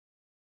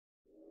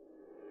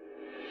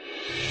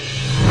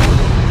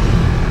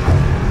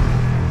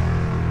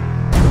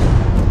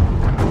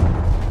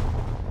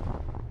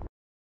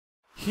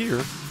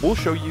Chapter, we'll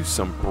show you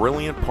some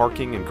brilliant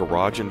parking and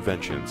garage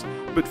inventions.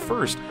 But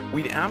first,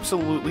 we'd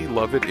absolutely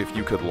love it if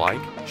you could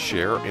like,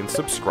 share, and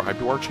subscribe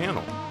to our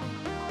channel.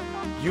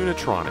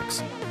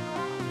 Unitronics.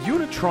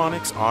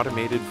 Unitronics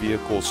Automated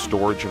Vehicle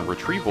Storage and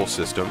Retrieval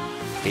System,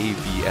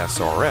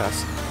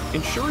 AVSRS,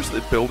 ensures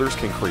that builders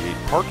can create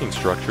parking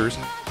structures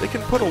that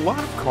can put a lot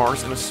of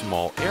cars in a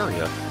small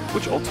area,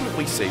 which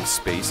ultimately saves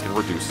space and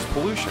reduces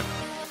pollution.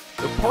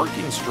 The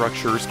parking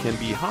structures can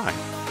be high.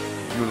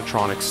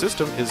 Unitronics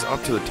system is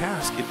up to the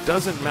task. It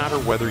doesn't matter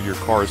whether your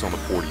car is on the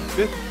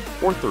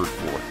 45th or 3rd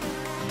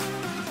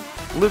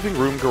floor. Living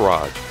room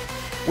garage.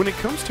 When it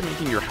comes to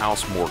making your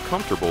house more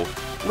comfortable,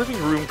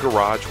 living room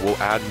garage will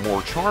add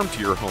more charm to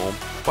your home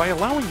by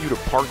allowing you to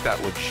park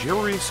that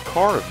luxurious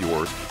car of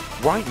yours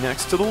right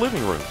next to the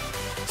living room.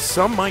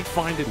 Some might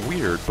find it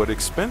weird, but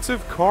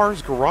expensive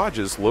cars'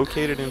 garages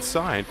located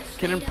inside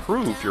can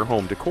improve your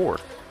home decor.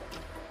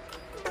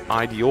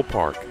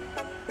 IdealPark.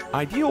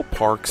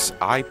 IdealPark's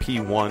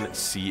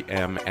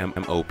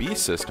IP1CMMOB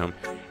system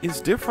is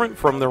different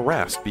from the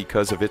rest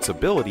because of its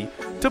ability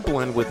to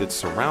blend with its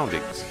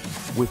surroundings.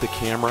 With a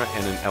camera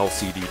and an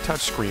LCD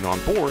touchscreen on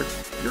board,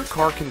 your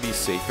car can be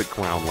safe at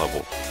ground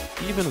level.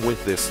 Even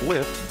with this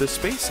lift, the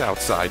space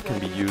outside can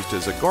be used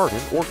as a garden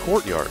or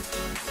courtyard.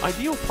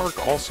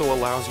 IdealPark also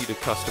allows you to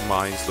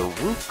customize the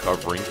roof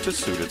covering to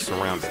suit its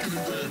surroundings.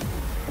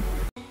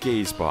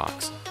 Gaze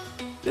box.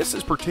 This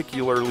is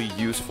particularly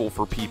useful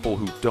for people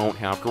who don't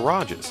have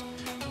garages.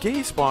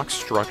 Gaze box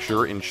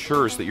structure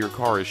ensures that your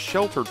car is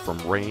sheltered from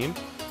rain,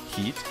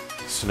 heat,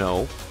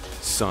 snow,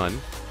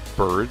 sun,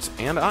 birds,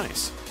 and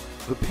ice.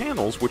 The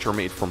panels, which are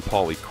made from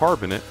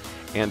polycarbonate,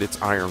 and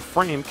its iron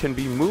frame can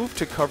be moved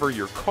to cover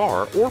your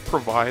car or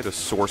provide a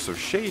source of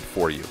shade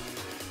for you.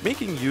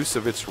 Making use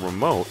of its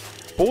remote,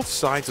 both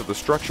sides of the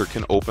structure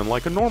can open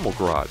like a normal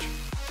garage.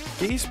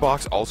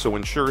 Gazebox also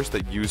ensures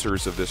that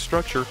users of this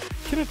structure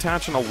can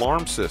attach an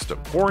alarm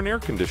system or an air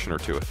conditioner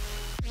to it.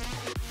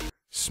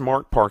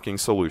 Smart parking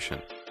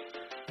solution.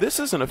 This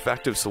is an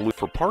effective solution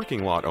for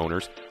parking lot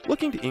owners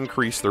looking to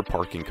increase their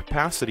parking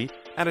capacity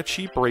at a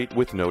cheap rate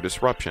with no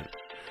disruption.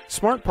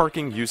 Smart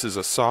parking uses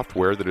a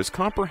software that is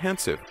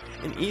comprehensive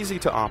and easy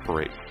to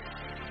operate.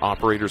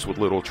 Operators with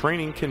little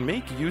training can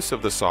make use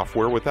of the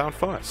software without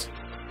fuss.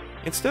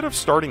 Instead of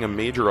starting a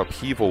major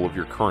upheaval of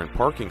your current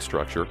parking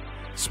structure,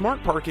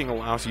 Smart Parking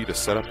allows you to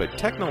set up a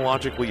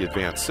technologically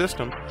advanced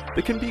system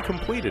that can be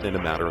completed in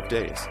a matter of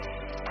days.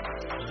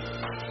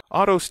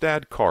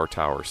 AutoStad car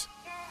towers.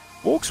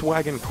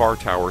 Volkswagen car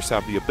towers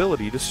have the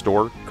ability to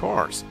store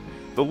cars.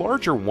 The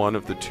larger one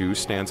of the two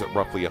stands at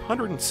roughly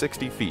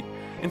 160 feet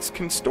and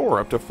can store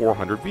up to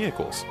 400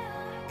 vehicles.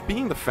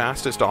 Being the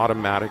fastest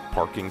automatic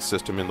parking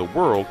system in the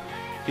world,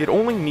 it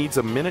only needs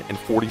 1 minute and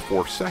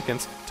 44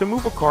 seconds to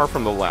move a car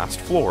from the last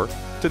floor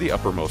to the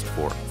uppermost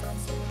floor.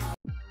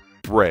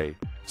 Ray,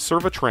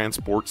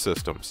 Servotransport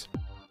Systems.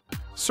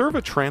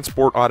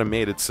 Servotransport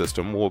Automated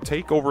System will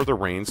take over the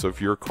reins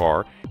of your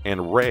car,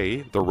 and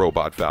Ray, the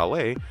robot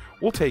valet,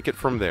 will take it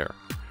from there.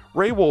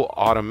 Ray will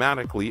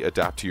automatically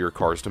adapt to your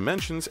car's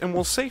dimensions and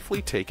will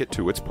safely take it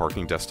to its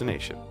parking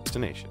destination.